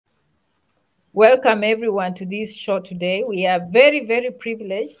Welcome everyone to this show today. We are very, very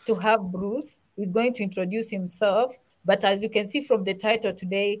privileged to have Bruce, who is going to introduce himself. But as you can see from the title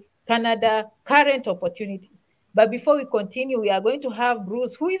today, Canada Current Opportunities. But before we continue, we are going to have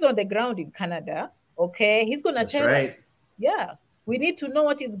Bruce, who is on the ground in Canada. Okay, he's going to That's tell us, right. yeah, we need to know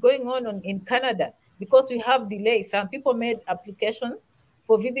what is going on in Canada because we have delays. Some people made applications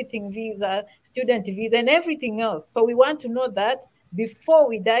for visiting visa, student visa, and everything else. So we want to know that before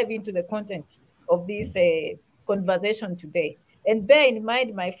we dive into the content of this conversation today. And bear in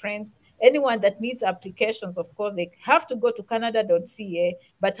mind, my friends, anyone that needs applications, of course, they have to go to canada.ca.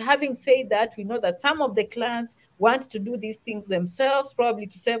 But having said that, we know that some of the clients want to do these things themselves, probably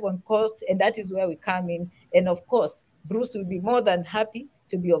to save on costs, and that is where we come in. And of course, Bruce will be more than happy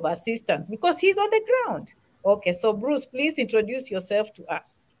to be of assistance because he's on the ground. Okay, so Bruce, please introduce yourself to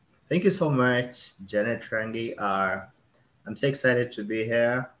us. Thank you so much, Janet Trangi. I'm so excited to be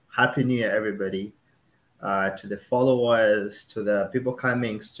here. Happy New Year, everybody. To the followers, to the people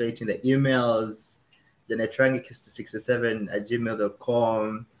coming straight in the emails, Janet Trangi 67 at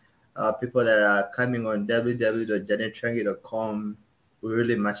gmail.com, people that are coming on www.janettrangi.com. We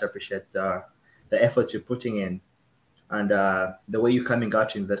really much appreciate the effort you're putting in and the way you're coming out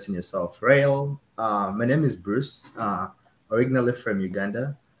to invest in yourself. Rail, my name is Bruce, originally from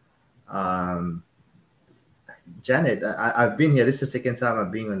Uganda. Um, Janet, I've been here. This is the second time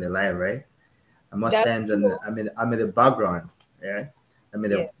I've been on the live, right? And most That's times true. I'm in the background, yeah. I'm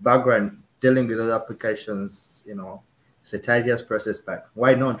in Yeah. the background dealing with other applications. It's a tedious process, but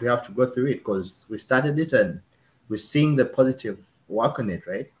why not? We have to go through it because we started it and we're seeing the positive work on it,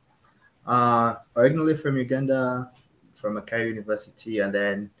 right? Originally from Uganda, from Makerere University, and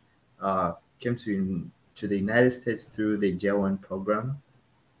then came to the United States through the J1 program,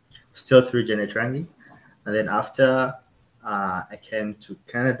 still through Genetrangi. And then after I came to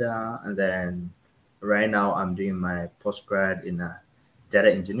Canada, and then right now I'm doing my postgrad in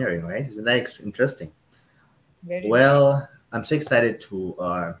data engineering. Right? Isn't that interesting? Very nice. Well, I'm so excited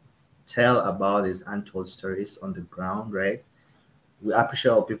to tell about these untold stories on the ground. Right? We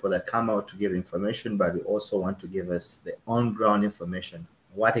appreciate all people that come out to give information, but we also want to give us the on ground information.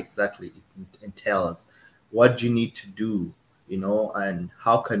 What exactly it entails? What do you need to do? And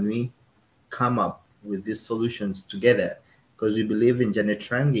how can we come up with these solutions together? Because we believe in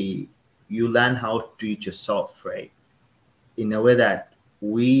Janetrangi, you learn how to do it yourself, right? In a way that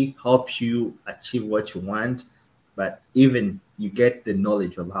we help you achieve what you want, but even you get the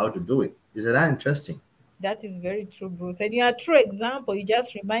knowledge of how to do it. Isn't that interesting? That is very true, Bruce. And you're a true example. You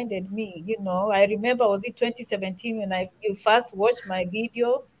just reminded me, I remember, was it 2017 when you first watched my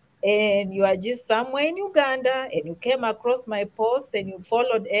video and you are just somewhere in Uganda and you came across my post and you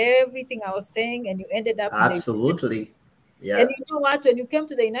followed everything I was saying and you ended up in the United States. Absolutely. And Yeah. you know what? When you came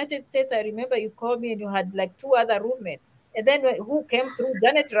to the United States, I remember you called me and you had like two other roommates. And then who came through?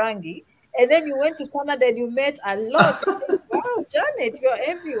 Janet Rangi. And then you went to Canada and you met a lot. I said, wow, Janet, you're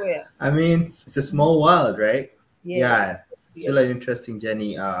everywhere. I mean, it's a small world, right? Yes. Yeah, it's Yes. still an interesting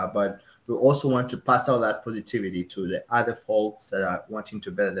journey. But we also want to pass out that positivity to the other folks that are wanting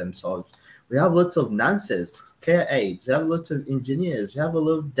to better themselves. We have lots of nurses, care aides, we have lots of engineers, we have a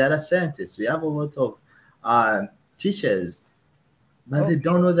lot of data scientists, we have a lot of uh, teachers, but they Okay.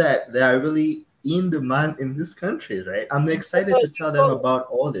 don't know that they are really in demand in these countries, right? I'm excited Because to tell them about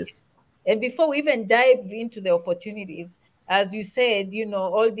all this. before we even dive into the opportunities, as you said,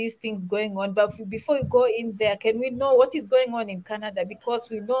 all these things going on. But before we go in there, can we know what is going on in Canada? Because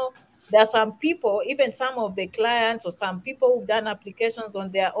we know there are some people, even some of the clients or some people who've done applications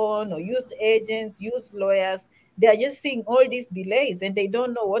on their own or used agents, used lawyers, they are just seeing all these delays and they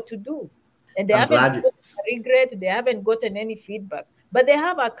don't know what to do. And they I'm haven't glad you, spoken regret, they haven't gotten any feedback. But they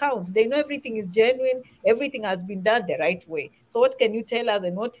have accounts. They know everything is genuine. Everything has been done the right way. So, what can you tell us,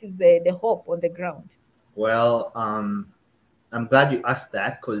 and what is the hope on the ground? well, I'm glad you asked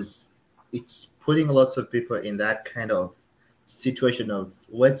that because it's putting lots of people in that kind of situation of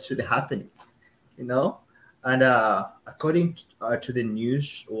what's really happening, you know? And according to the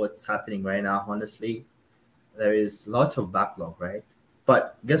news, what's happening right now, honestly, there is lots of backlog, right?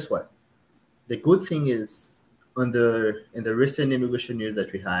 But guess what? The good thing is, in the recent immigration news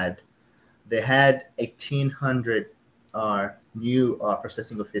that we had, they had 1,800 new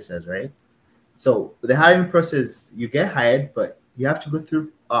processing officers, right? So the hiring process, you get hired, but you have to go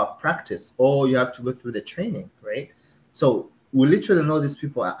through practice or you have to go through the training, right? So we literally know these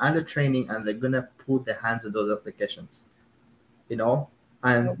people are under training and they're gonna put their hands on those applications, you know.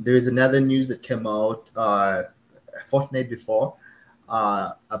 And there is another news that came out a fortnight before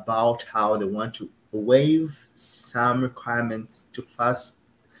about how they want to waive some requirements to fast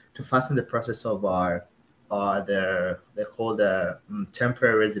to fasten the process of our they're called the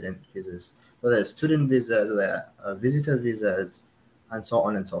temporary resident visas, so the student visas, the visitor visas, and so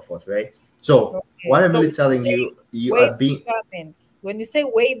on and so forth, right? So Okay. what I'm So really telling you, you waive are being requirements. When you say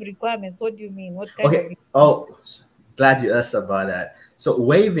waive requirements, what do you mean? What kind of okay. requirements? Oh, glad you asked about that. So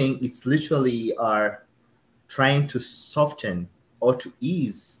waiving, it's literally are trying to soften or to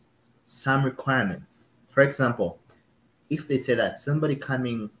ease some requirements. For example, if they say that somebody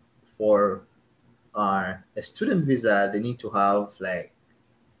coming for a student visa, they need to have like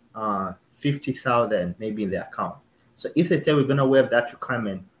 50,000 maybe in their account. So if they say we're gonna waive that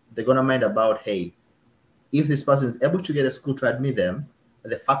requirement, they're gonna mind about, hey, if this person is able to get a school to admit them,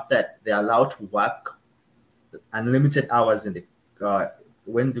 the fact that they're allowed to work unlimited hours in the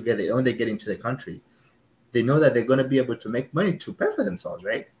when they get into the country, they know that they're going to be able to make money to pay for themselves,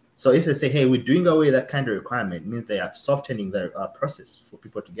 right? So if they say, hey, we're doing away that kind of requirement, it means they are softening the process for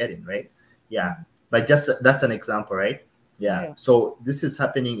people to get in, right? Yeah. But just that's an example, right? Yeah. So this is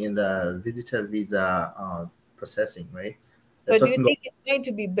happening in the visitor visa processing, right? So do you think it's going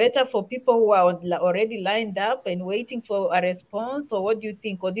to be better for people who are already lined up and waiting for a response, or what do you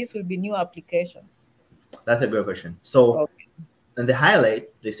think? Or this will be new applications? That's a great question. So Okay. in the highlight,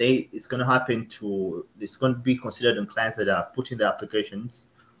 they say it's going to be considered on clients that are putting the applications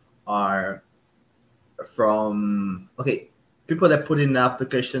are from, okay, people that put in the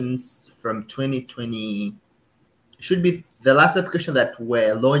applications from 2020 should be the last application that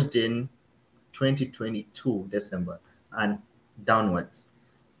were lodged in 2022 December and downwards.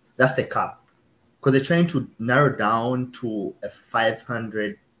 That's the cap, because they're trying to narrow down to a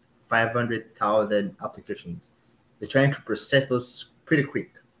 500,000 applications. They're trying to process those pretty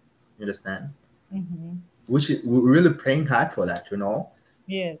quick. You understand? Mm-hmm. Which is, we're really praying hard for that, you know?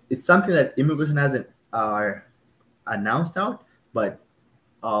 Yes. It's something that immigration hasn't announced out, but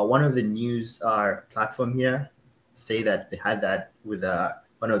one of the news platform here say that they had that with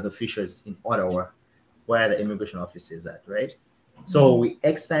one of the officials in Ottawa, where the immigration office is at, right? So we're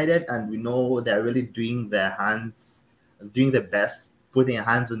excited, and we know they're really doing their best, putting their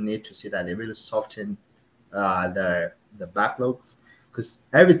hands on it to see that they really soften the backlogs. Because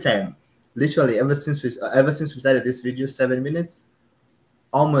every time, literally ever since we started this video 7 minutes,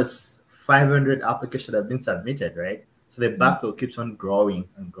 almost 500 applications have been submitted, right? So the backlog keeps on growing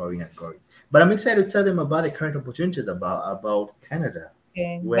and growing and growing. But I'm excited to tell them about the current opportunities about Canada.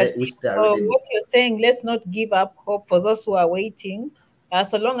 Okay. Which they are really... what you're saying, let's not give up hope for those who are waiting,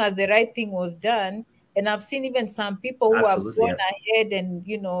 so long as the right thing was done. And I've seen even some people who have gone ahead and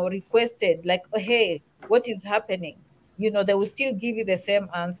requested, like, oh, hey, what is happening? They will still give you the same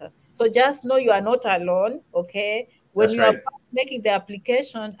answer. So just know you are not alone. Okay. When you are making the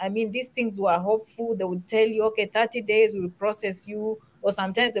application, I mean, these things were hopeful. They would tell you, okay, 30 days will process you, or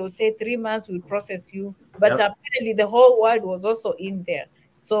sometimes they would say 3 months will process you. But apparently the whole world was also in there.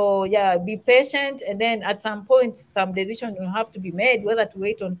 So yeah, be patient, and then at some point, some decision will have to be made whether to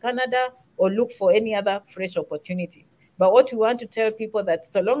wait on Canada or look for any other fresh opportunities. But what we want to tell people that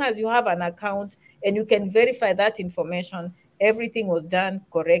so long as you have an account and you can verify that information, everything was done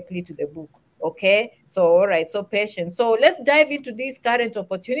correctly to the book. Okay, so all right, so patience. So let's dive into these current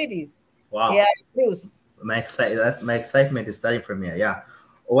opportunities. Wow. Yeah, Bruce. My excitement is starting from here. Yeah.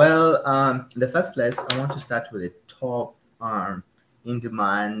 Well, in the first place, I want to start with the top in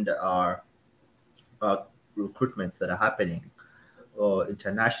demand recruitments that are happening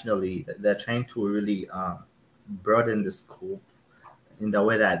internationally. They're trying to really broaden the scope in the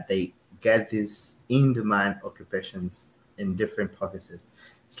way that they get these in demand occupations in different provinces.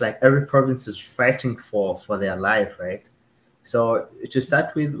 It's like every province is fighting for their life, right? So to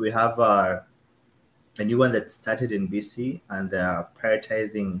start with, we have a new one that started in BC, and they're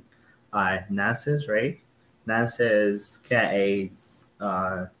prioritizing nurses, right? Nurses, care aides,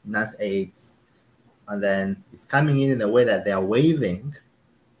 nurse aides, and then it's coming in a way that they are waiving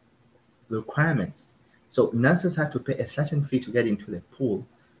the requirements. So nurses have to pay a certain fee to get into the pool,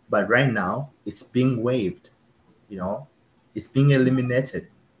 but right now it's being waived. It's being eliminated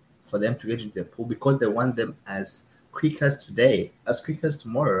for them to get into the pool because they want them as quick as today, as quick as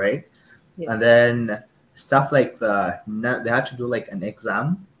tomorrow, right? Yes. And then stuff like they had to do like an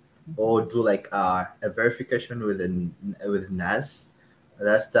exam or do like a verification with a nurse.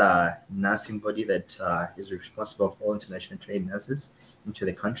 That's the nursing body that is responsible for all international trained nurses into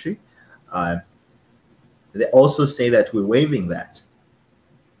the country. They also say that we're waiving that.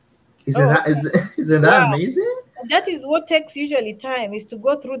 Isn't that amazing? That is what takes usually time, is to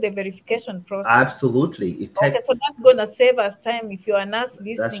go through the verification process. Absolutely. So that's going to save us time. If you are a nurse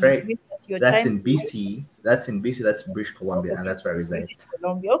listening, that's right. That's in BC. That's in BC. That's British Columbia, Oh, and that's where I reside. British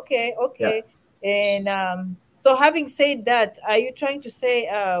Columbia. Okay, Yeah, okay. And so having said that, are you trying to say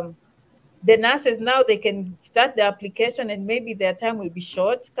the nurses now they can start the application and maybe their time will be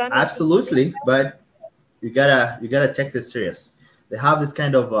short coming to? absolutely. But you gotta take this serious. They have this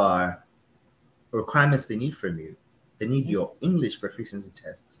kind of requirements they need from you. They need your English proficiency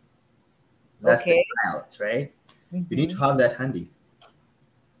tests. That's the Okay. IELTS, right? You need to Mm-hmm. have that handy.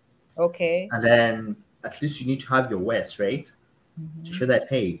 Okay. And then at least you need to have your West, right? To Mm-hmm. show that,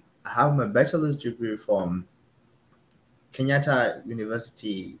 hey, I have my bachelor's degree from Kenyatta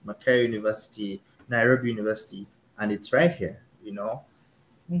University, Makerere University, Nairobi University, and it's right here. And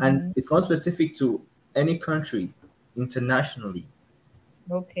Mm-hmm. it's not specific to any country internationally.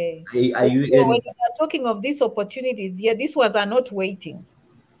 Okay. Are Okay, you so when in? you are talking of these opportunities here, these ones are not waiting.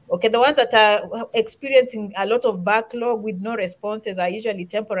 Okay, the ones that are experiencing a lot of backlog with no responses are usually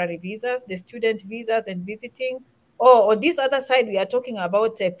temporary visas, the student visas and visiting. Or on this other side, we are talking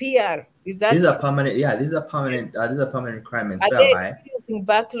about PR. Is that These are true? permanent. Yeah, Yes. these are permanent requirements Are they whereby experiencing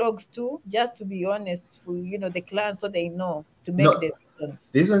backlogs too? Just to be honest, for the client, so they know to make no,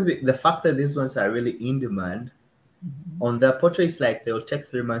 decisions. the fact that these ones are really in demand Mhm. on their portraits, like they'll take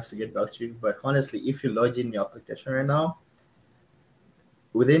 3 months to get back to you. But honestly, if you lodge in your application right now,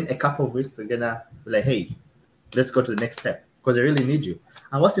 within a couple of weeks, they're gonna be like, hey, let's go to the next step because they really need you.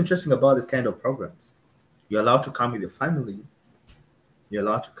 And what's interesting about this kind of programs, you're allowed to come with your family. You're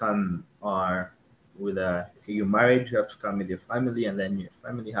allowed to come or with okay, you're married, you have to come with your family, and then your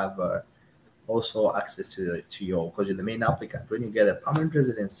family have also access to your because you're the main applicant. When you get a permanent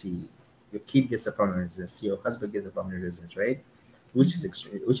residency, your kid gets a permanent residency, your husband gets a permanent residence, right? Which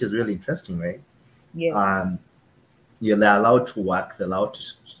is really interesting, right? Yes. Um, you're allowed to work, they're allowed to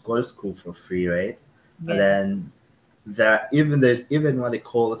go to school for free, right? And Yeah. then there's even what they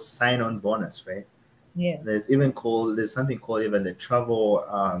call a sign-on bonus, right? Yeah. There's something called even the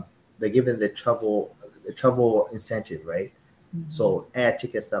travel they're given the travel incentive, right? Mhm. So air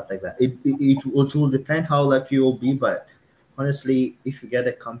ticket stuff like that. It will depend how lucky you'll be, but honestly, if you get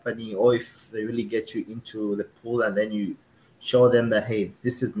a company or if they really get you into the pool and then you show them that hey,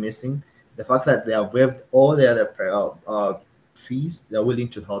 this is missing, the fact that they have waived all the other fees, they're willing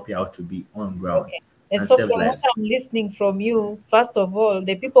to help you out to be on ground Okay. And and so, save from what lives. I'm listening from you, first of all,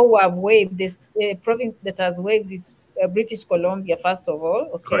 the people who have waived this province that has waived is British Columbia, first of all.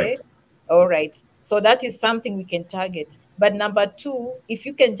 Okay. Correct. All right. So, that is something we can target. But number two, if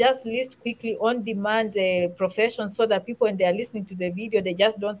you can just list quickly on demand professions so that people, when they are listening to the video, they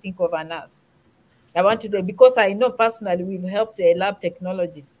just don't think of a nurse. I want to do because I know personally we've helped lab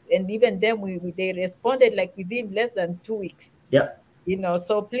technologists, and even them they responded like within less than 2 weeks. Yep,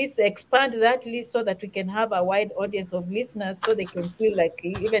 So please expand that list so that we can have a wide audience of listeners so they can feel like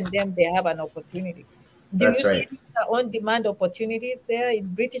even them they have an opportunity. Do that's you see right. any on-demand opportunities there in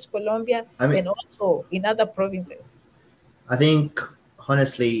British Columbia I mean, and also in other provinces? I think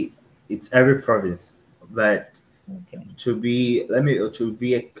honestly, it's every province, but Okay. to be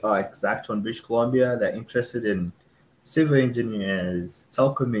exact on British Columbia, they're interested in civil engineers,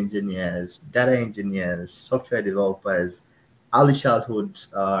 telecom engineers, data engineers, software developers, early childhood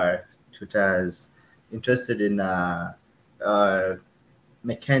tutors, interested in uh,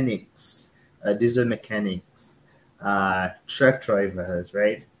 mechanics, diesel mechanics, truck drivers,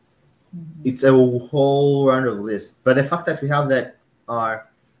 right? Mhm. It's a whole round of list. But the fact that we have that our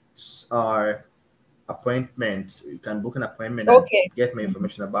our appointment, you can book an appointment and Okay. get more Mhm.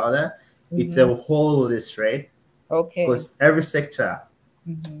 information about that. It's Mhm. a whole list, right? Okay. Because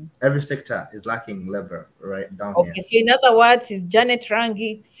Mhm. every sector is lacking labor right down here. Okay, so in other words, it's Janet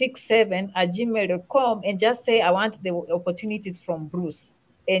Rangi 67 at gmail.com and just say, I want the opportunities from Bruce.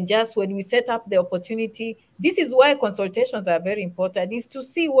 And just when we set up the opportunity, this is why consultations are very important, is to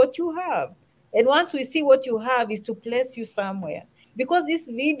see what you have. And once we see what you have, is to place you somewhere. Because these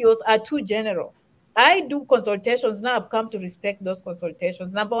videos are too general. I do consultations now. I've come to respect those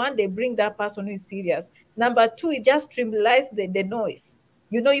consultations. Number one, they bring that person who is serious. Number two, it just streamlines the noise.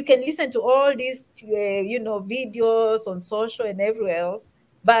 You can listen to all these videos on social and everywhere else,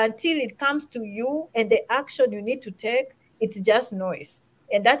 but until it comes to you and the action you need to take, it's just noise.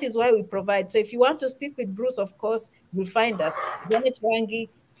 And that is why we provide. So if you want to speak with Bruce, of course, you'll find us. Janet Rangi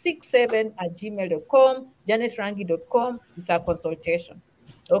 67 at gmail.com. JanetRangi.com is our consultation.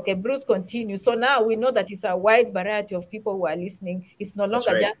 Okay, Bruce continues. So now we know that it's a wide variety of people who are listening. It's no That's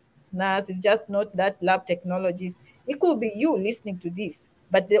longer right. just nurse, it's just not that lab technologist. It could be you listening to this.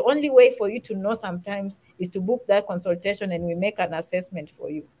 But the only way for you to know sometimes is to book that consultation and we make an assessment for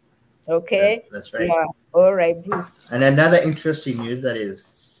you. Okay? That's right. Yeah. All right, Bruce. And another interesting news that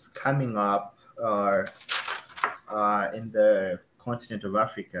is coming up in the continent of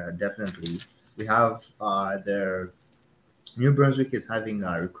Africa, definitely we have the New Brunswick is having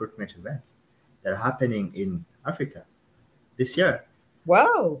recruitment events that are happening in Africa this year.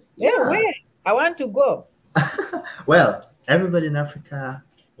 Wow. Yeah, Yeah. where? I want to go. Well, everybody in Africa,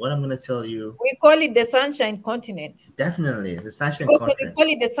 what I'm going to tell you, We call it the Sunshine Continent. definitely the Sunshine Because when Continent. we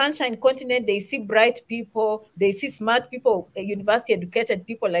call it the Sunshine Continent, they see bright people, they see smart people, university educated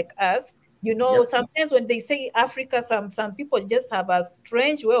people like us. You know, Yep. sometimes when they say Africa, some people just have a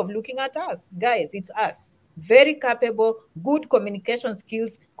strange way of looking at us. Guys, it's us. Very capable, good communication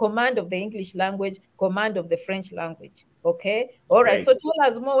skills, command of the English language, command of the French language. Okay. All right. Right. So tell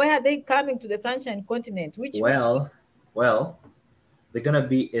us more. Where are they coming to the Sunshine Continent? Which Well, they're gonna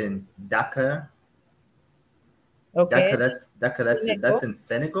be in Dakar. okay. Dakar. That's Senegal. in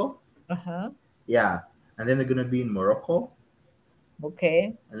Senegal. Uh-huh. Yeah, and then they're gonna be in Morocco,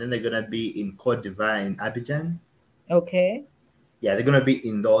 Okay. and then they're gonna be in Cote d'Ivoire in Abidjan. Okay. Yeah, they're gonna be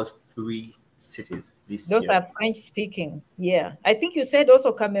in those three cities this Those year. are French speaking. Yeah. I think you said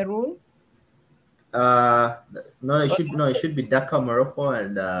also Cameroon. No, it should be Dakar, Morocco,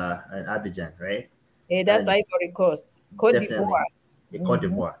 and Abidjan, right? That's And Ivory Coast. Cote definitely d'Ivoire. Cote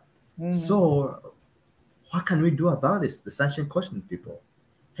d'Ivoire. Mhm. So, what can we do about this? The Sunshine Coast people.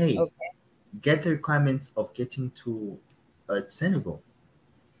 Hey, Okay. get the requirements of getting to Senegal.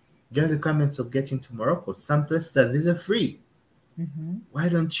 Get the requirements of getting to Morocco. Some places are visa free. Mhm. Why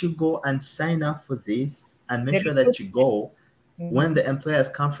don't you go and sign up for this and make The sure that you go Mhm. when the employers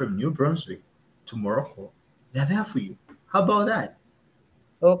come from New Brunswick to Morocco? They're there for you. How about that?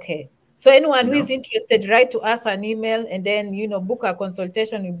 Okay. So anyone You who is know? interested, write to us an email and then book a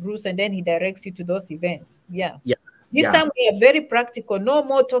consultation with Bruce and then he directs you to those events. Yeah. Yeah, This yeah, time we are very practical. No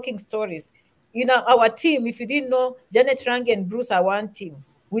more talking stories. Our team, if you didn't know, Janet Rang and Bruce are one team.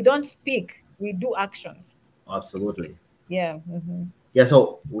 We don't speak, we do actions. absolutely. Yeah. Mhm. Yeah,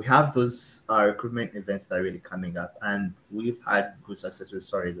 so we have those recruitment events that are really coming up, and we've had good successful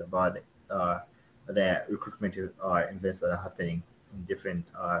stories about the recruitment events that are happening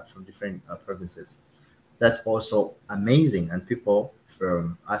from different provinces. That's also amazing, and people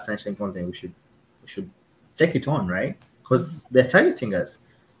from our Sunshine Continent, we should take it on, right? Because they're targeting us.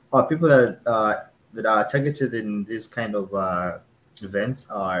 People that are targeted in this kind of events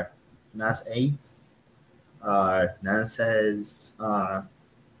are NAS aides, nurses,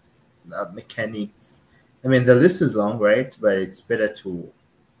 mechanics. I mean, the list is long, right? But it's better to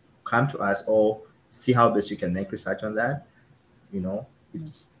come to us or see how best you can make research on that. You know,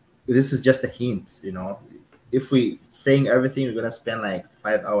 this is just a hint. If we saying everything, we're gonna spend like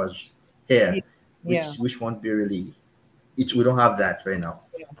 5 hours here, Yeah. Yeah. which won't be really. We don't have that right now.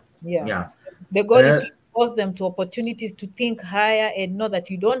 Yeah. Yeah. The goal And is to expose them to opportunities to think higher and know that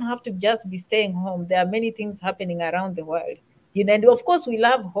you don't have to just be staying home. There are many things happening around the world. And of course, we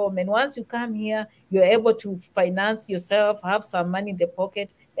love home. And once you come here, you're able to finance yourself, have some money in the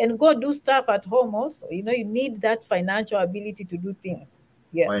pocket, and go do stuff at home also. You need that financial ability to do things.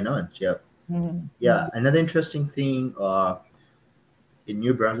 Yeah. why not? Yeah. Mhm. Yeah. Another interesting thing in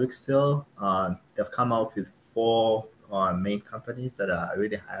New Brunswick still, they've come out with four main companies that are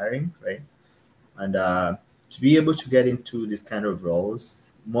really hiring, right? And to be able to get into this kind of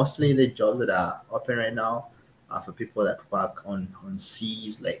roles, mostly the jobs that are open right now are for people that work on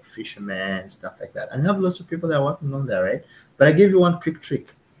seas, like fishermen, stuff like that. And you have lots of people that are working on there, right? But I give you one quick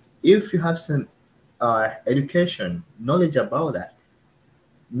trick. If you have some education, knowledge about that,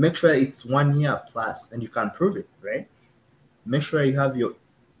 make sure it's 1 year plus and you can prove it, right? Make sure you have your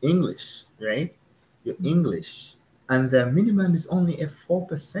English, right? Your English. And the minimum is only a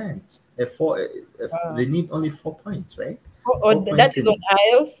 4%. They need only 4 points, right? Oh, 4 points that is on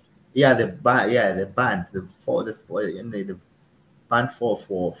IELTS? yeah, the band, the band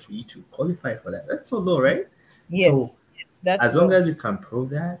for you to qualify for that. That's so low, right? So Yes, that's as long low. as you can prove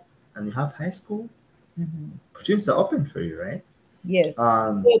that and you have high school, Mhm. opportunities are open for you, right? Yes.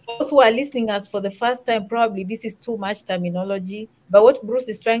 Um, So for those who are listening us for the first time, probably this is too much terminology. But what Bruce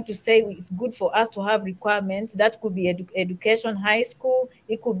is trying to say is good for us to have requirements. That could be education, high school,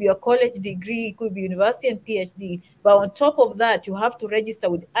 it could be a college degree, it could be university and PhD. But on top of that, you have to register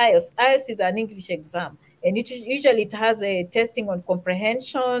with IELTS. IELTS is an English exam, and usually it has a testing on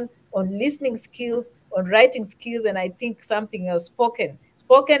comprehension, on listening skills, on writing skills, and I think something else, spoken,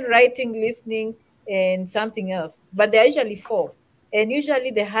 writing, listening, and something else. But they're usually four. And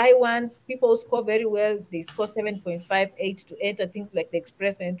usually the high ones, people score very well. They score 7.58 to enter things like the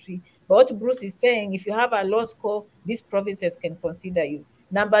express entry. But what Bruce is saying, if you have a low score, these provinces can consider you.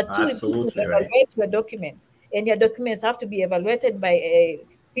 Number two is to Absolutely right. evaluate your documents. And your documents have to be evaluated by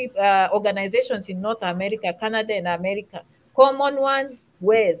organizations in North America, Canada, and America. Common one,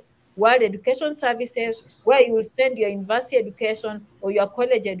 WES, World Education Services, where you will send your university education or your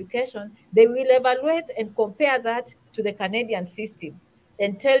college education. They will evaluate and compare that to the Canadian system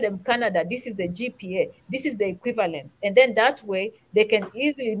and tell them, Canada, this is the GPA, this is the equivalence. And then that way they can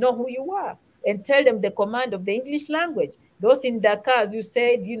easily know who you are and tell them the command of the English language. Those in Dakar, as you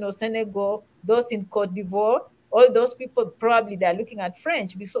said, Senegal, those in Cote d'Ivoire, all those people probably they're looking at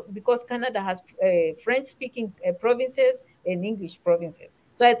French because Canada has French-speaking provinces and English provinces.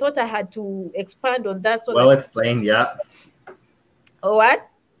 So I thought I had to expand on that. So well explained, yeah. Oh, what?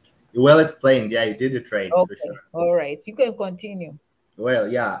 Well explained, yeah. You did it right. Okay, for sure. All right. You can continue.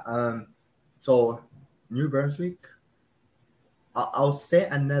 Well, yeah. So New Brunswick. I'll say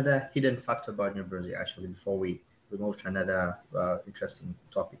another hidden fact about New Brunswick actually before we move to another interesting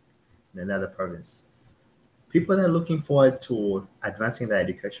topic in another province. People that are looking forward to advancing their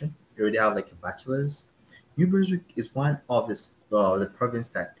education, they already have like a bachelor's. New Brunswick is one of the province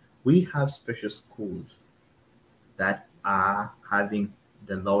that we have special schools that are having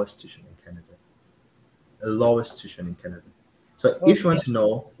the lowest tuition in Canada. The lowest tuition in Canada. So if you want to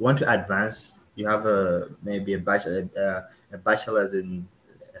know, want to advance, you have maybe a bachelor's in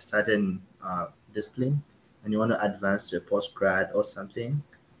a certain discipline, and you want to advance to a postgrad or something.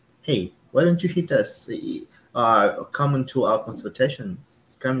 Hey, why don't you hit us? Come into our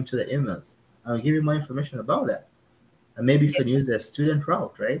consultations, come into the emails. I'll give you more information about that. And maybe you can use the student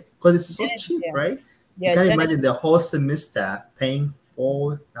route, right? Because it's so cheap, right? You can imagine the whole semester paying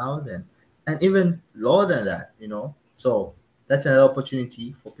 4,000 and even lower than that, So that's another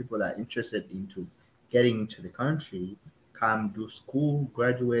opportunity for people that are interested into getting into the country, come do school,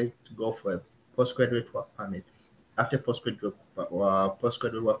 graduate, go for a postgraduate work permit. After postgraduate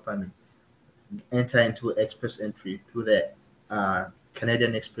work permit, enter into express entry through the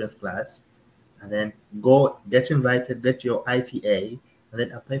Canadian Experience class, and then go get invited, get your ITA, and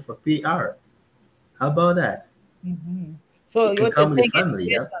then apply for PR. How about that? Mm-hmm. So you come with your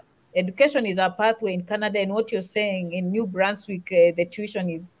family, education is a pathway in Canada, and what you're saying in New Brunswick, the tuition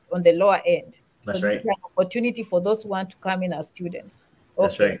is on the lower end. That's so right. This is an opportunity for those who want to come in as students. Okay.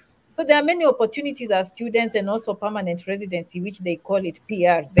 That's right. So there are many opportunities as students and also permanent residency, which they call it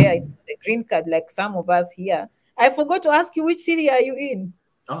PR. There it's the green card, like some of us here. I forgot to ask you, which city are you in?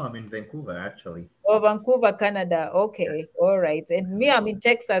 Oh, I'm in Vancouver, actually. Oh, Vancouver, Canada. Okay, all right. And me, I'm in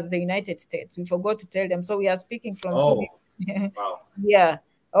Texas, the United States. We forgot to tell them. So we are speaking from. Oh, wow. Yeah.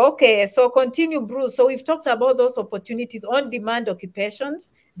 Okay, so continue, Bruce. So we've talked about those opportunities, on-demand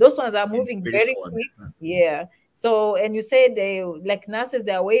occupations. Those ones are moving very quick. Yeah. So, and you said like nurses,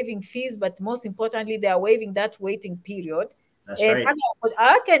 they are waiving fees, but most importantly, they are waiving that waiting period. That's right.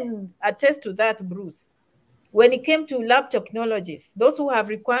 I can attest to that, Bruce. When it came to lab technologies, those who have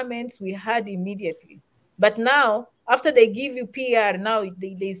requirements, we had immediately. But now, after they give you PR, now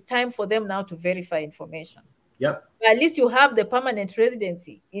there's time for them now to verify information. Yep. At least you have the permanent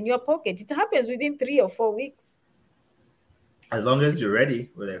residency in your pocket. It happens within 3 or 4 weeks. As long as you're ready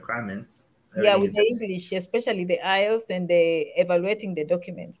with the requirements. Yeah, with the English, especially the IELTS and the evaluating the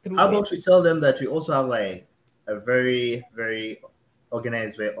documents. How about we tell them that we also have like a very, very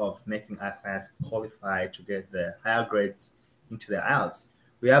organized way of making our clients qualify to get the higher grades into the IELTS.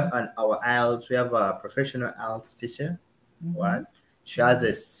 We have our IELTS, we have a professional IELTS teacher. Right? She has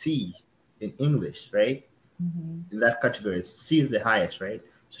a C in English, right? In that category, C is the highest, right?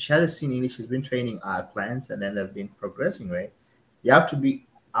 So she has a C in English. She's been training our clients, and then they've been progressing, right? You have to be.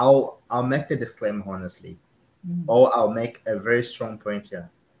 I'll make a disclaimer honestly, or I'll make a very strong point here.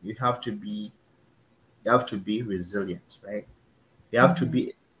 You have to be resilient, right? You have to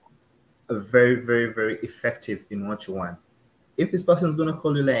be a very, very, very effective in what you want. If this person is gonna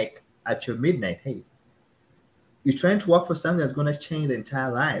call you like at your midnight, hey, you're trying to work for something that's gonna change the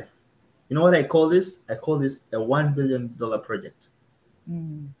entire life. You know what I call this? I call this a $1 billion project.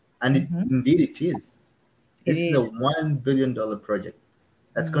 And indeed it is. This is a $1 billion project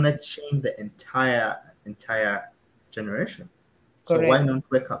that's going to change the entire generation. Correct. So why not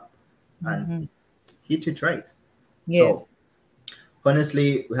wake up and hit it right? Yes. So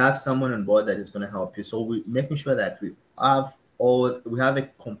honestly, we have someone on board that is going to help you. So we're making sure that we have a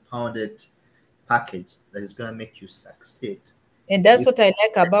compounded package that is going to make you succeed. And that's what I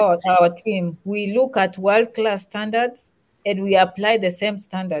like about our team. We look at world-class standards and we apply the same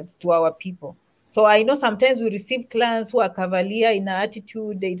standards to our people. So I know sometimes we receive clients who are cavalier in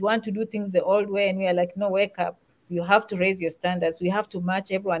attitude. They want to do things the old way. And we are like, no, wake up. You have to raise your standards. We have to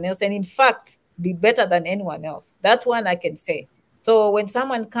match everyone else. And in fact, be better than anyone else. That one I can say. So when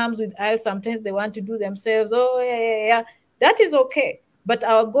someone comes with IELTS, sometimes they want to do themselves. Oh, yeah. That is okay. but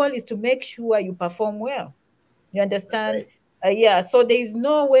our goal is to make sure you perform well. You understand? Right. Yeah, so there is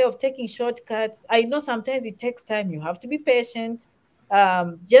no way of taking shortcuts. I know sometimes it takes time. You have to be patient,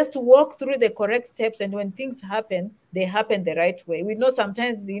 just to walk through the correct steps. And when things happen, they happen the right way. We know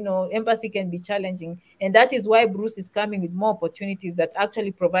sometimes, embassy can be challenging. And that is why Bruce is coming with more opportunities that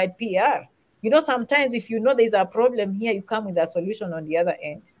actually provide PR. Sometimes if you know there's a problem here, you come with a solution on the other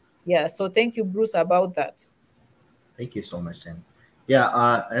end. Yeah, so thank you, Bruce, about that. Thank you so much, Jen.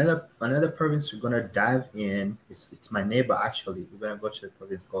 Yeah, another province we're gonna dive in. It's my neighbor actually. We're gonna go to a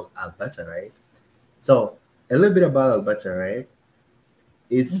province called Alberta, right? So a little bit about Alberta, right?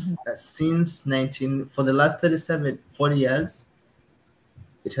 It's Mhm. since 19 for the last 37 40 years,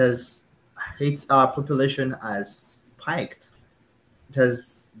 it has its population has spiked. It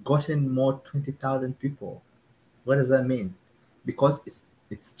has gotten more 20,000 people. What does that mean? Because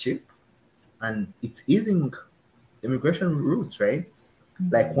it's cheap and it's easing immigration routes, right?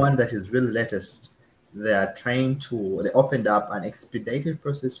 Like Mhm. one that is really latest. They opened up an expedited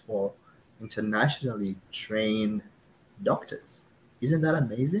process for internationally trained doctors. Isn't that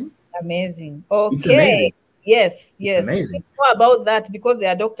amazing? Amazing. It's Okay. amazing. Yes, It's yes. amazing. More about that because there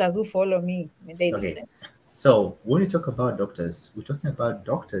are doctors who follow me when they Okay. listen. So when we talk about doctors, we're talking about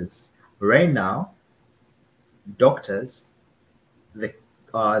doctors. Right now, doctors, the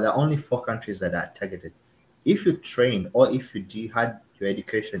there are only four countries that are targeted. If you train or if had your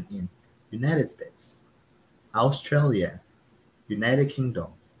education in United States, Australia, United Kingdom,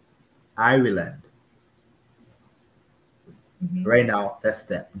 Ireland, Mhm. right now that's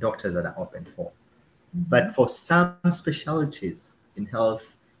the doctors that are open for. But Mhm. for some specialties in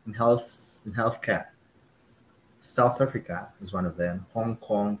healthcare, South Africa is one of them, Hong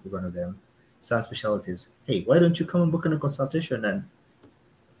Kong is one of them, some specialties. Hey, why don't you come and book in a consultation and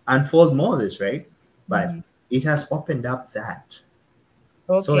unfold more of this, right? But Mhm. it has opened up that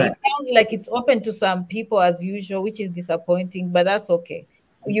so Okay. that It sounds like it's open to some people as usual, which is disappointing, but that's okay.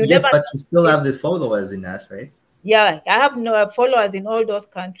 You yes, never but know. you still Yes. have the followers in us, right? Yeah, I have no followers in all those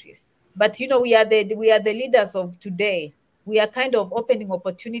countries. But we are the leaders of today. We are kind of opening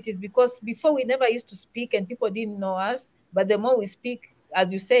opportunities because before we never used to speak and people didn't know us. But the more we speak,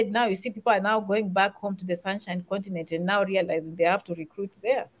 as you said, now you see people are now going back home to the Sunshine Continent and now realizing they have to recruit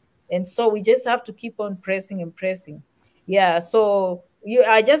there. And so we just have to keep on pressing and pressing. Yeah. So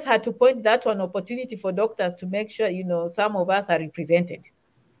I just had to point that one opportunity for doctors to make sure, some of us are represented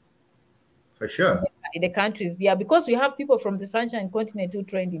For sure. in the countries. Yeah, because we have people from the Sunshine Continent who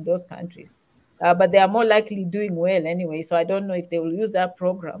trained in those countries. But they are more likely doing well anyway. So I don't know if they will use that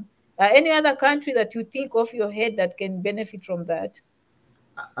program. Any other country that you think off your head that can benefit from that?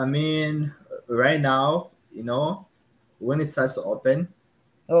 I mean, right now, when it starts to open,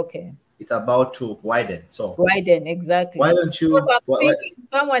 Okay. it's about to widen. So Right then, why exactly. don't Because you? I'm thinking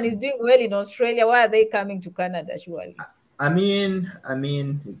someone is doing well in Australia. Why are they coming to Canada, surely? I mean, it's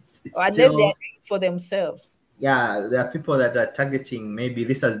Unless they are still, doing it for themselves. yeah. There are people that are targeting. Maybe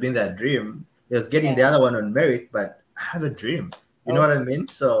this has been their dream. They was getting the Yeah. other one on merit, but I have a dream. You know what Okay. I mean?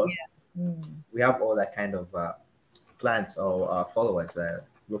 So Yeah. Mm. we have all that kind of plans or followers that are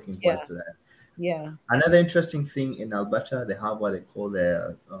looking forward Yeah. to that. Yeah. Another interesting thing in Alberta, they have what they call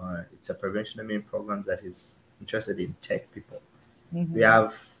it's a prevention immune program that is interested in tech people. We Mm-hmm.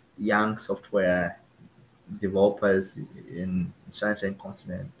 have young software developers in Sunshine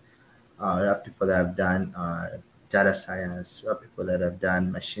Continent. We have people that have done data science. We have people that have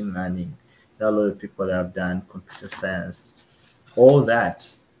done machine learning. There are a lot of people that have done computer science. All that,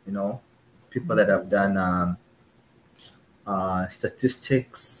 you know, people that Mm-hmm. have done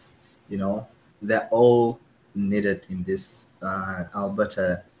statistics, they're all needed in this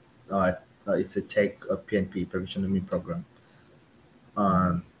Alberta. Uh, it's a tech PNP provisional mean program.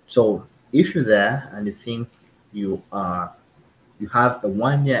 So if you're there and you think you are you have a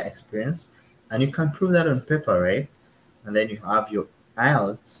 1 year experience and you can prove that on paper, right? And then you have your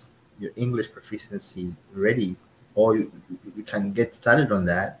IELTS, your English proficiency ready, or you can get started on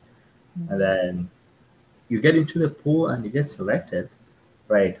that, and Mm-hmm. then you get into the pool and you get selected,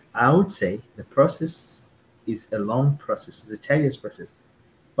 right? I would say the process is a long process, it's a tedious process,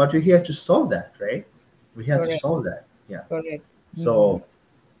 but we're here to solve that, right? We're here to Correct. solve that, yeah. Correct. Mm-hmm. So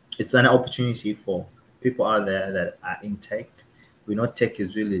it's an opportunity for people out there that are in tech. We know tech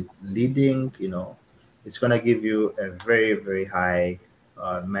is really leading, it's going to give you a very, very high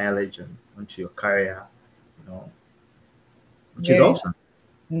mileage onto your career, you know, which is Very. awesome.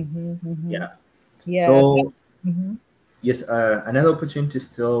 Mm-hmm. Mm-hmm. Yeah. Yeah. So, Mm-hmm. yes, another opportunity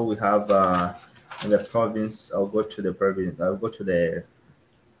still we have in the province. I'll go to the province. I'll go to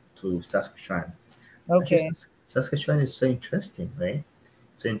Saskatchewan. Actually, Okay. Saskatchewan is so interesting, right?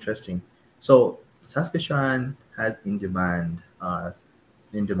 So interesting. So Saskatchewan has in demand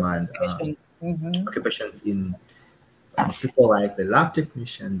Questions. Mm-hmm. occupations in people like the lab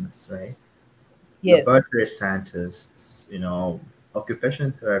technicians, right? Yes. Laboratory scientists,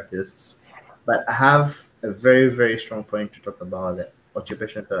 occupation therapists. But I have a very, very strong point to talk about the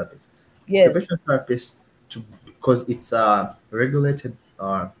occupation therapist. Yes. Occupation therapist, because it's a regulated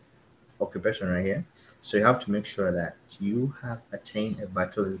occupation right here. So you have to make sure that you have attained a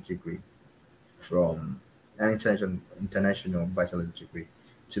bachelor's degree from an international bachelor's degree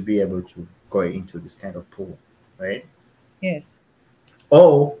to be able to go into this kind of pool, right? Yes.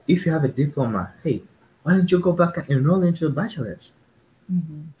 Or if you have a diploma, hey, why don't you go back and enroll into a bachelor's?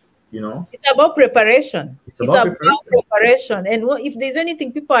 Mm-hmm. You know, It's about preparation. it's It's about about preparation. preparation. And if there's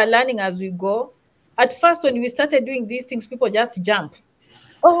anything people are learning as we go, at first when we started doing these things, people just jump.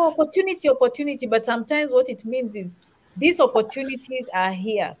 Oh, opportunity, opportunity. But sometimes what it means is these opportunities are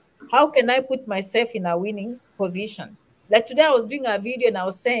here. How can I put myself in a winning position? Like today, I was doing a video and I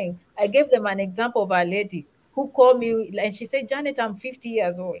was saying, I gave them an example of a lady who called me and she said, Janet, I'm 50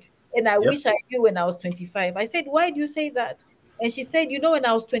 years old. And I Yep. wish I knew when I was 25. I said, why do you say that? And she said, when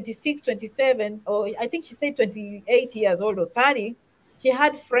I was 26, 27, or I think she said 28 years old or 30, she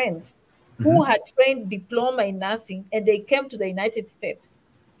had friends Hmm. who had trained diploma in nursing and they came to the United States.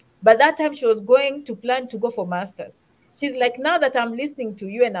 But that time she was going to plan to go for masters. She's like, now that I'm listening to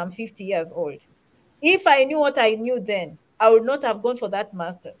you and I'm 50 years old, if I knew what I knew then, I would not have gone for that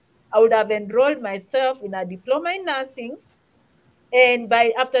masters. I would have enrolled myself in a diploma in nursing, and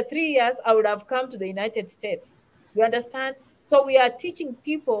by after 3 years, I would have come to the United States. You understand? So we are teaching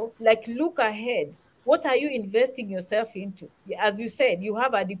people like look ahead. What are you investing yourself into? As you said, you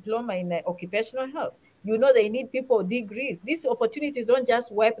have a diploma in occupational health. You know they need people with degrees. These opportunities don't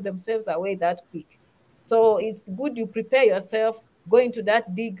just wipe themselves away that quick. So it's good you prepare yourself, go into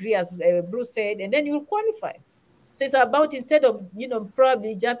that degree, as Bruce said, and then you'll qualify. So it's about instead of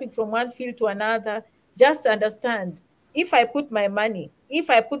probably jumping from one field to another, just understand if I put my money, if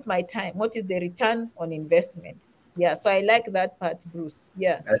I put my time, what is the return on investment? Yeah, so I like that part, Bruce.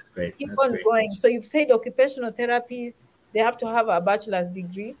 Yeah, That's great. keep That's on great. going. So you've said occupational therapies, they have to have a bachelor's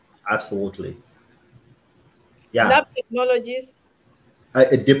degree. Absolutely. Yeah. Lab technologies,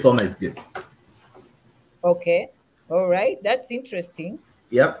 A diploma is good. okay, all right, that's interesting.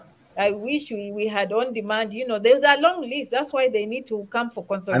 Yep. I wish we had on demand. There's a long list. That's why they need to come for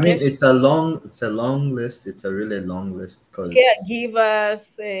I mean, consultation. it's a long list. It's a really long list because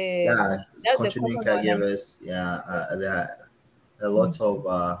Caregivers, yeah, that's the continuing common one. caregivers. Yeah, there are a lot of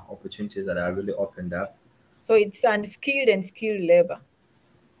opportunities that are really opened up. So it's unskilled and skilled labor.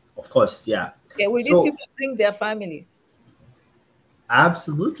 Of course, yeah. Okay, will these So people bring their families?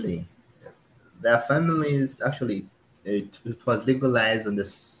 absolutely, their families actually it was legalized on the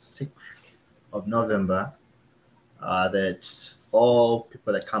 6th of November that all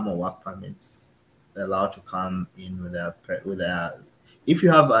people that come on work permits are allowed to come in with their if you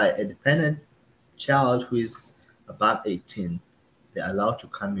have a dependent child who is above 18, they're allowed to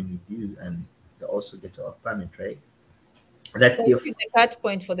come in with you and they also get a work permit, right? That's So what is if the catch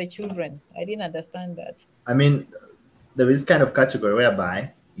point for the children? I didn't understand that. I mean there is kind of category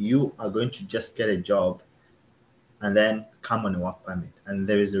whereby you are going to just get a job and then come on a work permit. And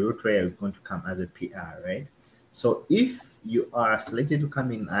there is a route where you're going to come as a PR, right? So if you are selected to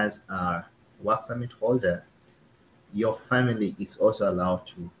come in as a work permit holder, your family is also allowed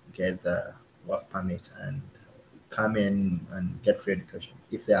to get the work permit and come in and get free education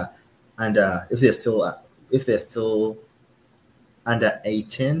if they are under if they're still under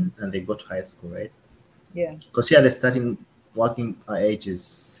 18 and they go to high school, right? Yeah. Because here the starting working age is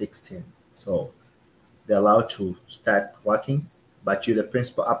 16, so they're allowed to start working, but you're the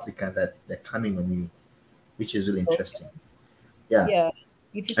principal applicant that they're coming on you, which is really Okay. interesting. Yeah. Yeah.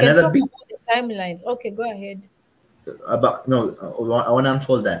 If you can Another talk big about the timelines. Okay, go ahead. about no, I want to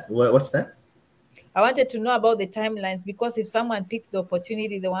unfold that. What's that? I wanted to know about the timelines because if someone picks the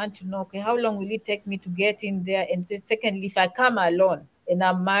opportunity, they want to know, okay, how long will it take me to get in there? And say, secondly, if I come alone and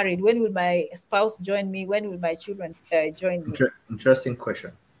I'm married, when will my spouse join me? When will my children join me? Interesting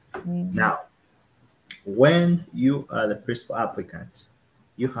question. Mhm. Now, when you are the principal applicant,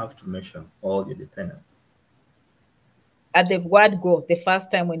 you have to mention all your dependents. At the word go, the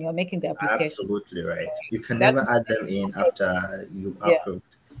first time when you're making the application. Absolutely right. You can That never add them in after you yeah. approved.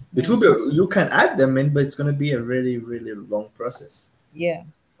 It will Mhm. be you can add them in, but it's going to be a really really long process. Yeah.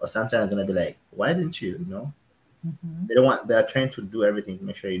 Or sometimes going to be like, why didn't you? Mhm. They don't want. They are trying to do everything to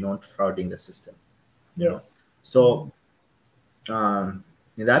make sure you're not frauding the system. You know. Yes. So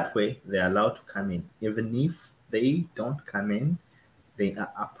in that way, they're allowed to come in, even if they don't come in. they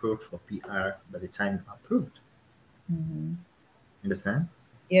are approved for PR by the time you're approved. Mhm. Understand?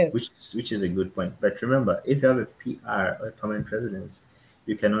 Yes. Which is a good point. But remember, if you have a PR or a permanent residence,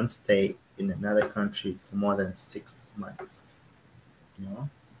 you cannot stay in another country for more than 6 months. You know?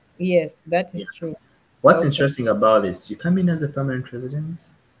 Yes, that Yeah. is true. What's Okay. interesting about this, you come in as a permanent resident,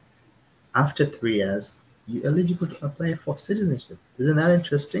 after 3 years, you're eligible to apply for citizenship. Isn't that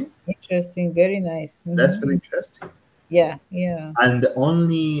interesting? Interesting. Very nice. That's really interesting. Yeah. Yeah. And the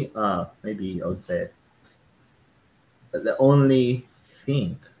only, maybe I would say, the only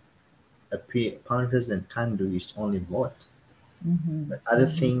thing a permanent resident can do is only vote. Hmm. But other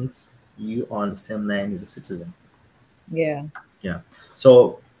things, you are on the same line with the citizen. Yeah. Yeah.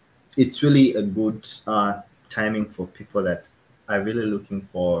 So it's really a good timing for people that are really looking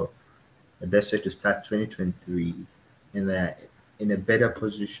for the best way to start 2023 in a better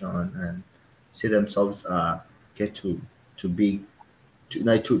position and see themselves get to big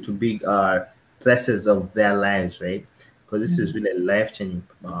to big places of their lives, right? Because this is Mhm. really a life changing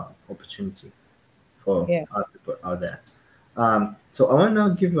opportunity for Yeah. people out there. So I want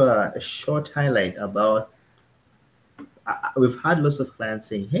to give a short highlight about. We've had lots of clients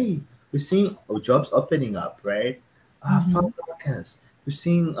saying, "Hey, we're seeing jobs opening up, right? Hmm. Farm workers. We're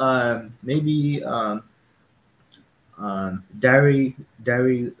seeing maybe dairy,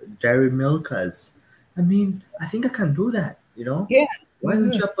 dairy milkers. I mean, I think I can do that. Yeah. Why don't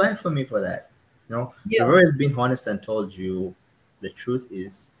Hmm. you apply for me for that? We've Yeah. always been honest and told you the truth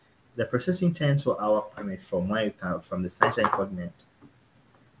is the processing times for our permit from where you come from the Sunshine Continent,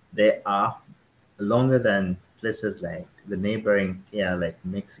 they are longer than places like the neighboring, yeah, like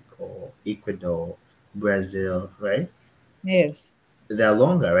Mexico, Ecuador, Brazil, right? Yes. They're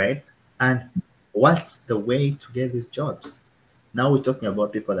longer, right? And what's the way to get these jobs? Now we're talking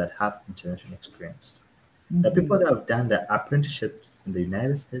about people that have international experience. The Hmm. people that have done their apprenticeships in the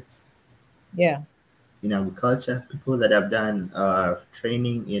United States Yeah. in agriculture, people that have done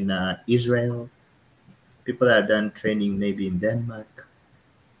training in Israel, people that have done training maybe in Denmark.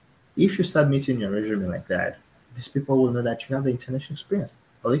 If you submit in your resume like that, these people will know that you have the international experience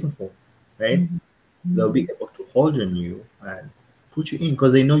they're looking for, right? Hmm. They'll Hmm. be able to hold on you and put you in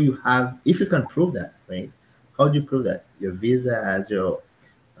because they know you have. If you can prove that, right? How do you prove that? Your visa has your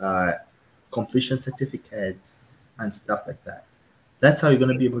uh, completion certificates and stuff like that. That's how you're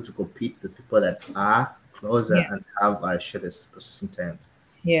going to be able to compete with people that are closer Yeah. and have shortest processing times.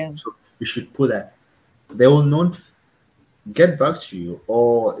 Yeah. So you should put that. They will not get back to you,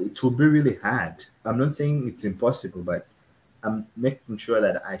 or it will be really hard. I'm not saying it's impossible, but I'm making sure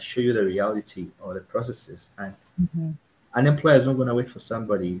that I show you the reality or the processes. And Hmm. an employer is not going to wait for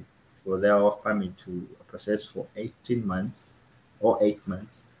somebody for their work permit to process for 18 months or 8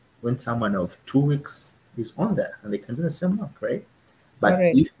 months when someone of 2 weeks is on there and they can do the same work, right? But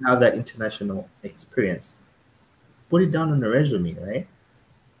Correct. if you have that international experience, put it down on the resume, right?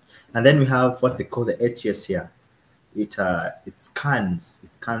 And then we have what they call the ATS here. It scans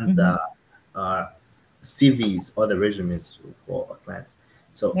Hmm. the uh, CVs or the resumes for our clients.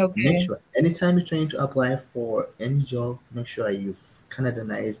 So make Okay. sure anytime you're trying to apply for any job, make sure you've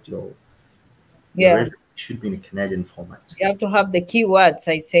Canadianized your Yeah. resume. It should be in a Canadian format. You have to have the keywords,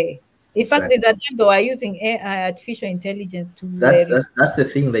 I say. In fact, there's Exactly. a time they were using AI, artificial intelligence, to That's the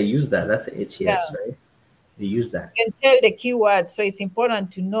thing they use that. That's the ATS, yeah, right? They use that. can tell the keywords. So it's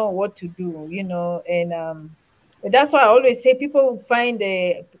important to know what to do, and that's why I always say people who find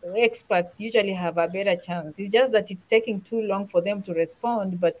the experts usually have a better chance. It's just that it's taking too long for them to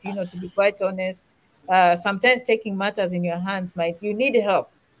respond. But to be quite honest, sometimes taking matters in your hands might you need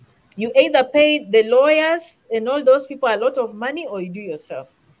help. You either pay the lawyers and all those people a lot of money, or you do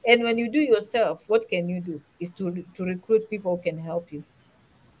yourself. And when you do yourself, what can you do is to recruit people who can help you,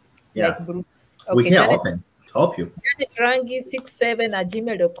 like Yeah. Bruce. We're Okay, here open to help you. Janet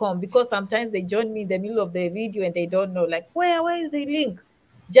Rangi67@gmail.com, because sometimes they join me in the middle of the video and they don't know, like, where is the link?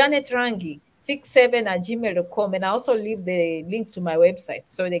 Janet Rangi67@gmail.com. And I also leave the link to my website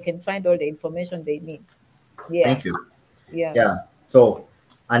so they can find all the information they need. Yeah, Thank you. yeah, Yeah. So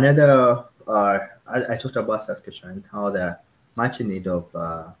another I talked about Saskatchewan, how they're much in need of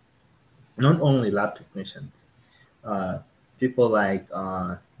not only lab technicians, uh, people like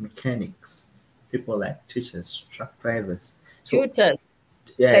mechanics, people like teachers, truck drivers. So tutors,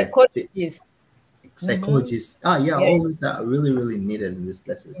 yeah, psychologists. Mm-hmm. psychologists. Yeah, all Yes. these are really really needed in these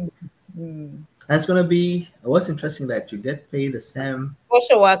places. Mm. And it's gonna be what's interesting that you get paid the same.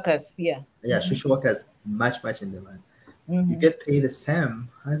 Social workers, yeah. Yeah, social workers much in demand. You Hmm. get paid the same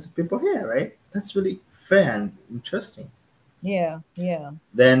as people here, right? That's really fair and interesting. Yeah, yeah.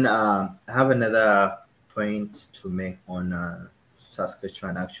 Then I have another point to make on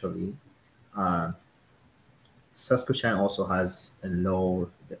Saskatchewan actually. Uh, Saskatchewan also has a low.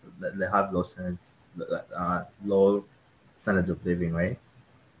 They have low standards of living, right?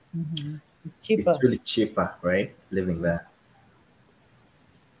 It's cheaper. It's really cheaper, right? Living there.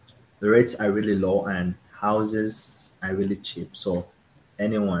 The rates are really low and houses are really cheap. So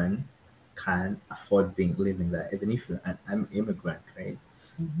anyone can afford being living there, even if you're an immigrant, right?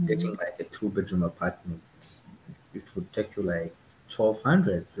 Getting like a two-bedroom apartment, it would take you like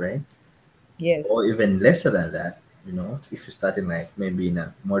 1,200, right? Yes. Or even lesser than that, if you're starting like maybe in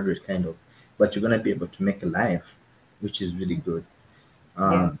a moderate kind of, but you're gonna be able to make a life, which is really good.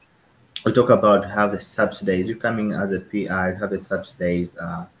 Yeah. We talk about have a subsidized. You coming as a PR, have a subsidized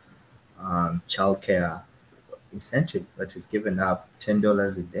childcare incentive that is given up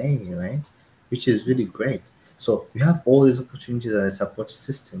 $10 a day, right? Which is really great. So you have all these opportunities and a support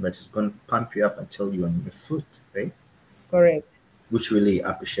system that is going to pump you up until you're on your foot, right? Correct. Which really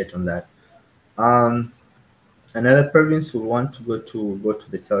appreciate on that. Um, Another province we want to go to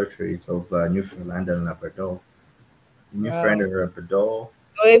the territories of Newfoundland and Labrador. Newfoundland Wow. and Labrador.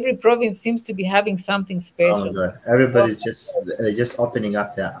 So every province seems to be having something Oh my special. God! Oh, Everybody's just opening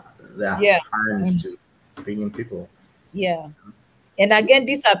up their yeah. hands Mm, to bring in people. yeah. And again,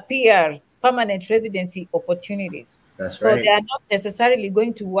 these are PR, permanent residency opportunities. That's So they right. are not necessarily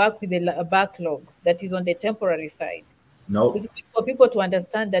going to work with a backlog that is on the temporary side. Nope. It's good for people to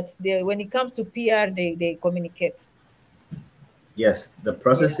understand that when it comes to PR, they communicate. Yes, the Yeah.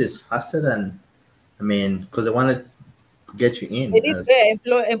 process is faster than, I mean, because they want to get you They in need, yeah, as.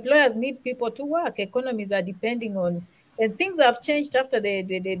 employers need people to work. Economies are depending on, and things have changed after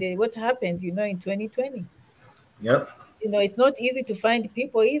what happened, in 2020. Yep. It's not easy to find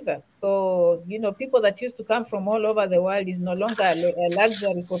people either. So, people that used to come from all over the world is no longer a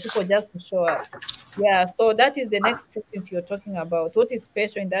luxury for people just to show up. Yeah, so that is the next province you're talking about. What is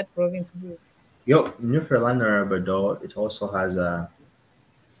special in that province, Bruce? Yo, Newfoundland and Labrador, it also has a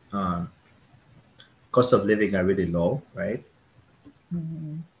um, cost of living are really low, right?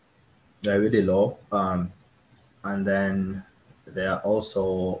 Mhm. They're really low. And then they are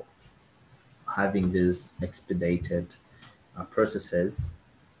also having these expedited processes.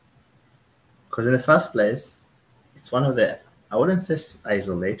 Because in the first place, it's one of the, I wouldn't say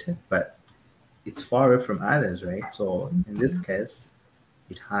isolated, but it's far away from others, right? So in this case,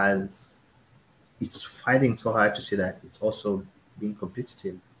 it has, it's fighting so hard to see that it's also being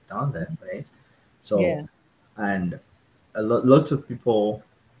competitive down there, right? So, Yeah. and lots of people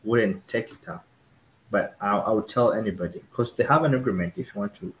wouldn't take it up, but I would tell anybody because they have an agreement. If you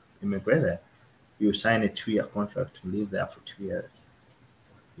want to immigrate there, you sign a 2-year contract to live there for 2 years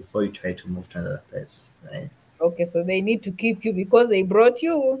before you try to move to another place, right? Okay, so they need to keep you because they brought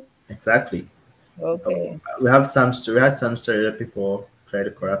you. Exactly. Okay. We had some story where people try to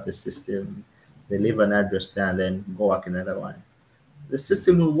corrupt the system. They leave an address there and then go work another one. The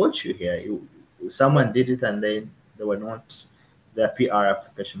system will watch you here. Yeah. Someone did it and they were not, their PR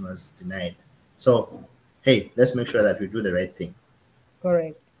application was denied. So, hey, let's make sure that we do the right thing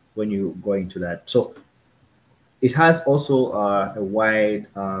Correct. when you go into that. So it has also a wide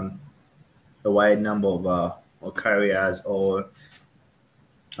number of careers or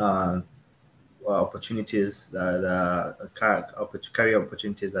um, opportunities career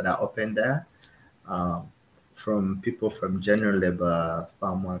opportunities that are open there, um, from people from general labor,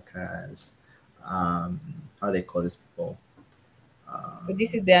 farm workers, um, how they call these people, So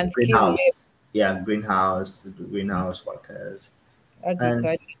this is the unskilled labor, greenhouse, yeah, greenhouse workers, and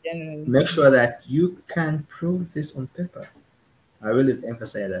agriculture generally. make sure that you can prove this on paper. I really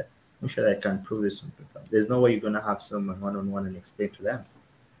emphasize that. Make sure that I can prove this on paper. There's no way you're gonna have someone one on one and explain to them.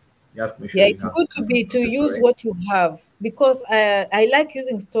 You have to make Yeah, sure you it's have good to something be on to paper, use right? what you have because I like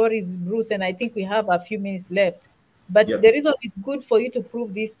using stories, Bruce, and I think we have a few minutes left. But Yep. the reason it's good for you to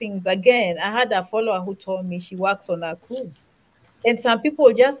prove these things again, I had a follower who told me she works on a cruise. And some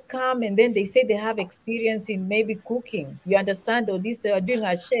people just come and then they say they have experience in maybe cooking. You understand? Or this doing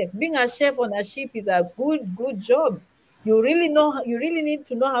a chef. Being a chef on a ship is a good job. You really need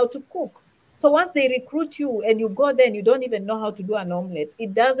to know how to cook. So once they recruit you and you go there and you don't even know how to do an omelet,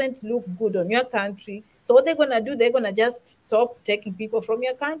 it doesn't look good on your country. So what they're gonna do, they're gonna just stop taking people from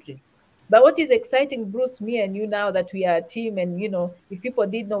your country. But what is exciting, Bruce, me and you now that we are a team, and if people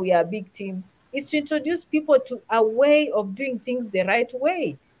did know we are a big team, is to introduce people to a way of doing things the right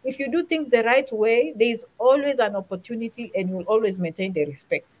way. If you do things the right way, there is always an opportunity and you'll always maintain the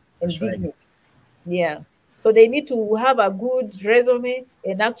respect and That's right. dignity. Yeah. So they need to have a good resume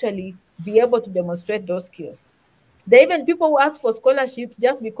and actually be able to demonstrate those skills. There are even people who ask for scholarships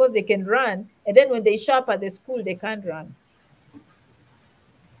just because they can run, and then when they show up at the school, they can't run.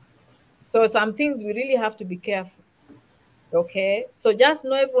 So some things we really have to be careful. Okay, so just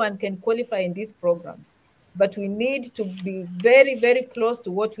know everyone can qualify in these programs, but we need to be very, very close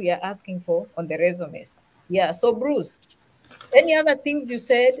to what we are asking for on the resumes. Yeah. So Bruce, any other things you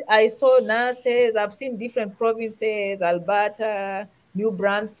said? I saw nurses. I've seen different provinces: Alberta, New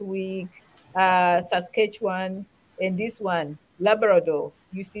Brunswick, Saskatchewan, and this one, Labrador.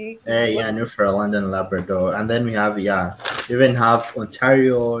 You see what? Yeah, Newfoundland and Labrador, and then we have even have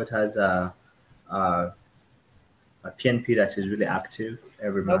Ontario. It has a PNP that is really active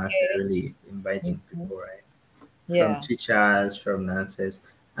every month. Okay. They're really inviting Mhm. people, right? From Yeah. teachers, from nurses.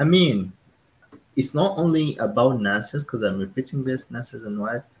 I mean, it's not only about nurses because I'm repeating this nurses and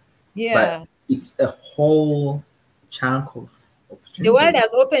what, but Yeah. it's a whole chunk of The world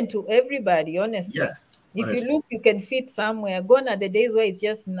has opportunities. opened to everybody, honestly. Yes, If you honestly. look, you can fit somewhere. Gone are the days where it's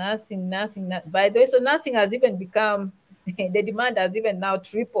just nursing, nursing. By the way, so nursing has even become, the demand has even now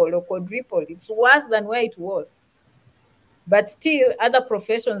tripled or quadrupled. It's worse than where it was. But still, other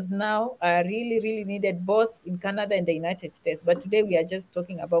professions now are really, really needed both in Canada and the United States. But today we are just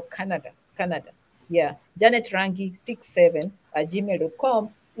talking about Canada. Canada. Yeah. Janet Rangi 67 at gmail.com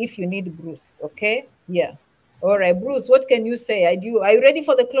if you need Bruce. Okay. Yeah. All right, Bruce, what can you say? Are you ready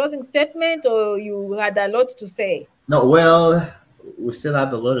for the closing statement or you had a lot to say? No, well, we still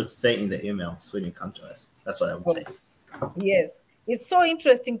have a lot to say in the emails when you come to us. That's what I would say. Oh, yes. It's so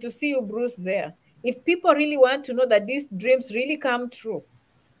interesting to see you, Bruce, there. If people really want to know that these dreams really come true,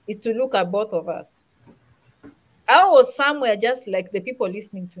 is to look at both of us. I was somewhere just like the people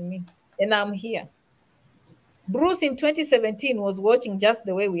listening to me, and I'm here. Bruce in 2017 was watching just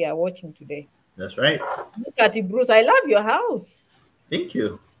the way we are watching today. That's right. Look at it, Bruce. I love your house. Thank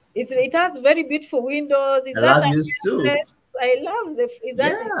you. It has very beautiful windows. Is I that love a yours too. yes? I love the. Is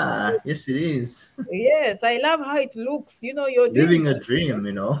that Yeah, yes, it is. yes? I love how it looks. You know, you're doing Living a dream, this.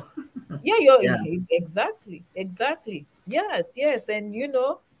 you know. Yeah, you're Yeah, exactly, exactly. Yes, yes, and you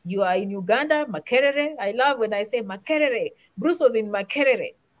know, you are in Uganda, Makerere. I love when I say Makerere. Bruce was in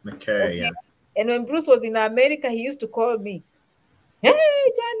Makerere. my career. Okay. Yeah, And when Bruce was in America, he used to call me, "Hey,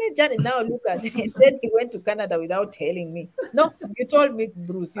 Janet, Janet." Now look at it. And then he went to Canada without telling me. No, you told me,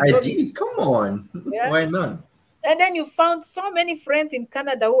 Bruce. You I told me. did. Come on, Yeah. why not? And then you found so many friends in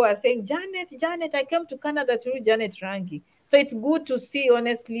Canada who are saying, Janet, Janet, I came to Canada through Janet Rangi. So it's good to see,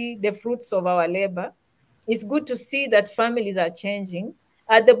 honestly, the fruits of our labor. It's good to see that families are changing.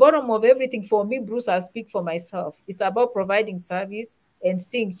 At the bottom of everything, for me, Bruce, I'll speak for myself. It's about providing service and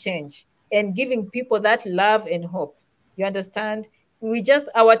seeing change and giving people that love and hope. You understand?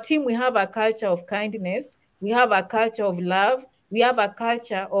 Our team, we have a culture of kindness. We have a culture of love. We have a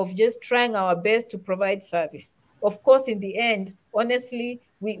culture of just trying our best to provide service. Of course, in the end, honestly,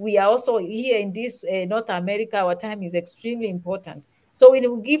 we are also here in this North America, our time is extremely important. So we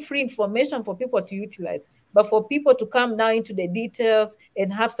will give free information for people to utilize, but for people to come now into the details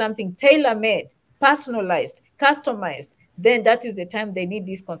and have something tailor-made, personalized, customized, then that is the time they need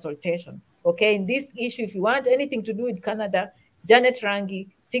this consultation. Okay, in this issue, if you want anything to do with Canada, Janet Rangi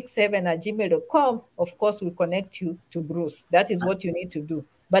 67 at gmail.com, of course, will connect you to Bruce. That is what you need to do.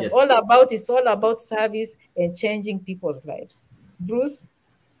 But Yes. it's all about service and changing people's lives. Bruce?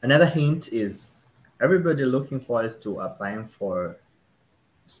 Another hint is everybody looking forward to applying for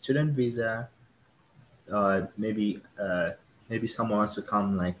student visa. Maybe someone wants to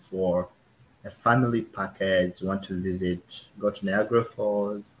come like for a family package, want to visit, go to Niagara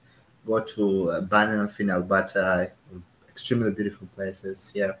Falls, go to Banff in Alberta, extremely beautiful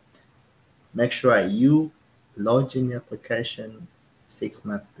places here. Make sure you lodge in your application 6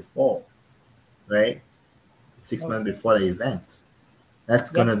 months before, right? 6 months Okay. before the event.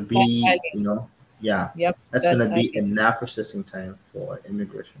 That's You have gonna to start be, early. yeah, You have to that's start gonna be early. enough processing time for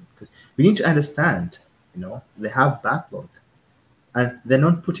immigration. Because we need to understand, they have backlog and they're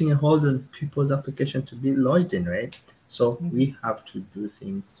not putting a hold on people's application to be lodged in, right? So Mhm. we have to do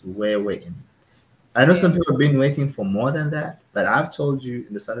things way, way in. I know some Yeah. people have been waiting for more than that, but I've told you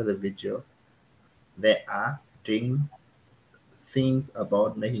in the start of the video, they are doing things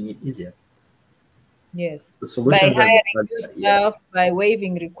about making it easier. Yes. The By solutions hiring are new yeah, staff, by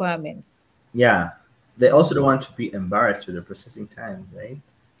waiving requirements. yeah. They also don't Mhm. want to be embarrassed with the processing time, right?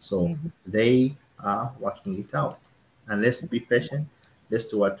 So Mhm. they are working it out. And let's be patient. Let's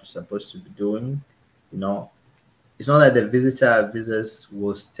do what we're supposed to be doing. You know, it's not that the visitor visas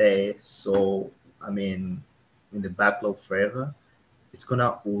will stay so, I mean, in the backlog forever. It's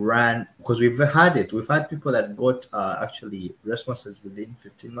gonna run because we've had it. We've had people that got actually responses within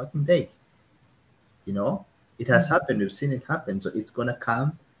 15 working days. It has Mhm. happened. We've seen it happen. So it's gonna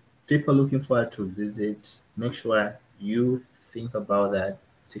come. People looking forward to visit. Make sure you think about that.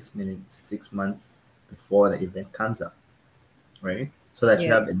 6 minutes, 6 months before the event comes up, right? So that you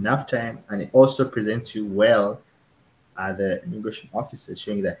Yes. have enough time, and it also presents you well at the immigration officer,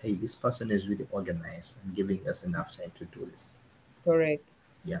 showing that hey, this person is really organized and giving us enough time to do this. Correct.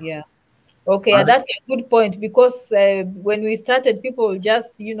 Yeah. Yeah. Okay, Other, that's a good point because when we started, people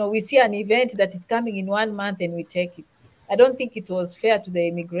just, we see an event that is coming in 1 month and we take it. I don't think it was fair to the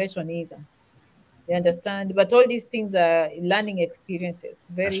immigration either. You understand? But all these things are learning experiences,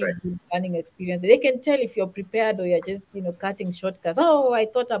 that's very right. good learning experiences. They can tell if you're prepared or you're just, cutting shortcuts. Oh, I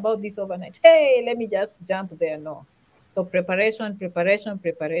thought about this overnight. Hey, let me just jump there. No. So preparation, preparation,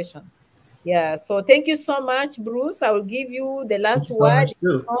 preparation. Yeah. So thank you so much, Bruce. I will give you the Thank last you so word. much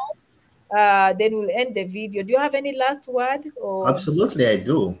too. Then we'll end the video. Do you have any last word or Absolutely, I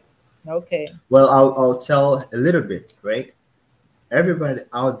do. okay? Well, I'll tell a little bit, right? Everybody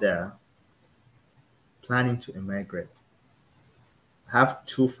out there planning to immigrate have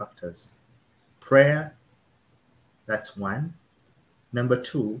two factors: prayer, that's one. Number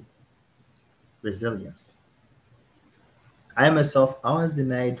two, resilience. I myself, I was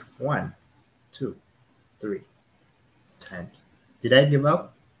denied one, two, three times. Did I give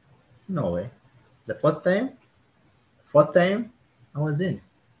up? No way. The fourth time, I was in.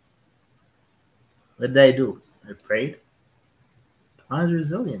 What did I do? I prayed. I was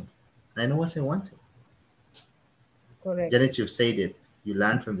resilient. I know what I wanted. Correct, Janet, you've said it. You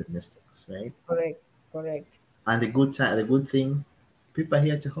learn from the mistakes, right? correct, correct. And the good thing, people are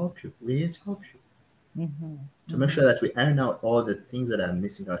here to help you. We're here to help you. Mm-hmm, To make mm-hmm. sure that we iron out all the things that are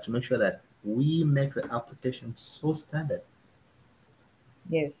missing out, to make sure that we make the application so standard.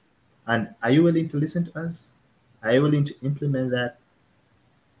 Yes. And are you willing to listen to us? Are you willing to implement that?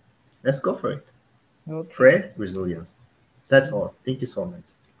 Let's go for it. Okay. Pray, resilience. That's all. Thank you so much.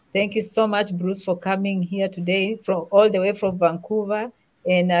 Thank you so much, Bruce, for coming here today from all the way from Vancouver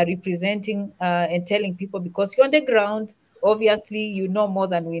and representing and telling people because you're on the ground. Obviously, you know more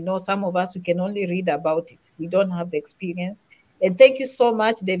than we know. Some of us, we can only read about it. We don't have the experience. And thank you so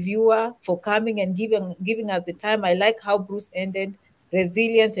much, the viewer, for coming and giving us the time. I like how Bruce ended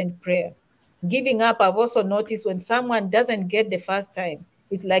resilience and prayer. Giving up, I've also noticed when someone doesn't get the first time,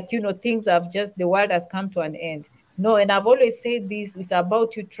 it's like, things have just, the world has come to an end. No, and I've always said this, it's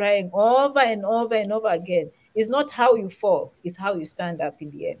about you trying over and over and over again. It's not how you fall, it's how you stand up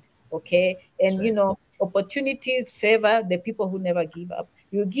in the end. Okay. That's And, right. opportunities favor the people who never give up.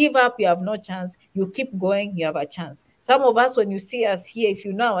 You give up, you have no chance. You keep going, you have a chance. Some of us, when you see us here, if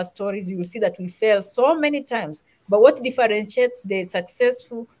you know our stories, you will see that we fail so many times. But what differentiates the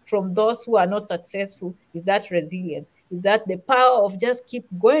successful from those who are not successful is that resilience, is that the power of just keep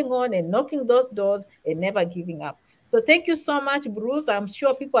going on and knocking those doors and never giving up. So thank you so much, Bruce. I'm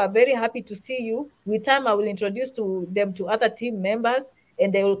sure people are very happy to see you. With time, I will introduce them to other team members,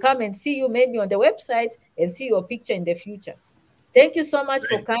 and they will come and see you maybe on the website and see your picture in the future. Thank you so much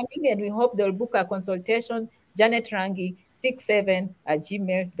for Great. coming, and we hope they'll book a consultation,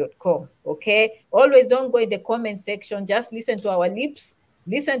 janetrangi67@gmail.com. Okay. Always don't go in the comment section. Just listen to our lips.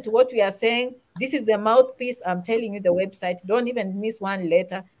 Listen to what we are saying. This is the mouthpiece. I'm telling you the website. Don't even miss one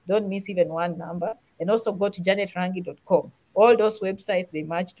letter. Don't miss even one number. And also go to janetrangi.com. All those websites, they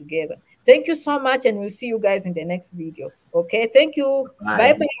match together. Thank you so much, and we'll see you guys in the next video. Okay. Thank you.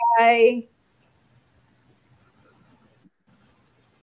 Bye. Bye-bye.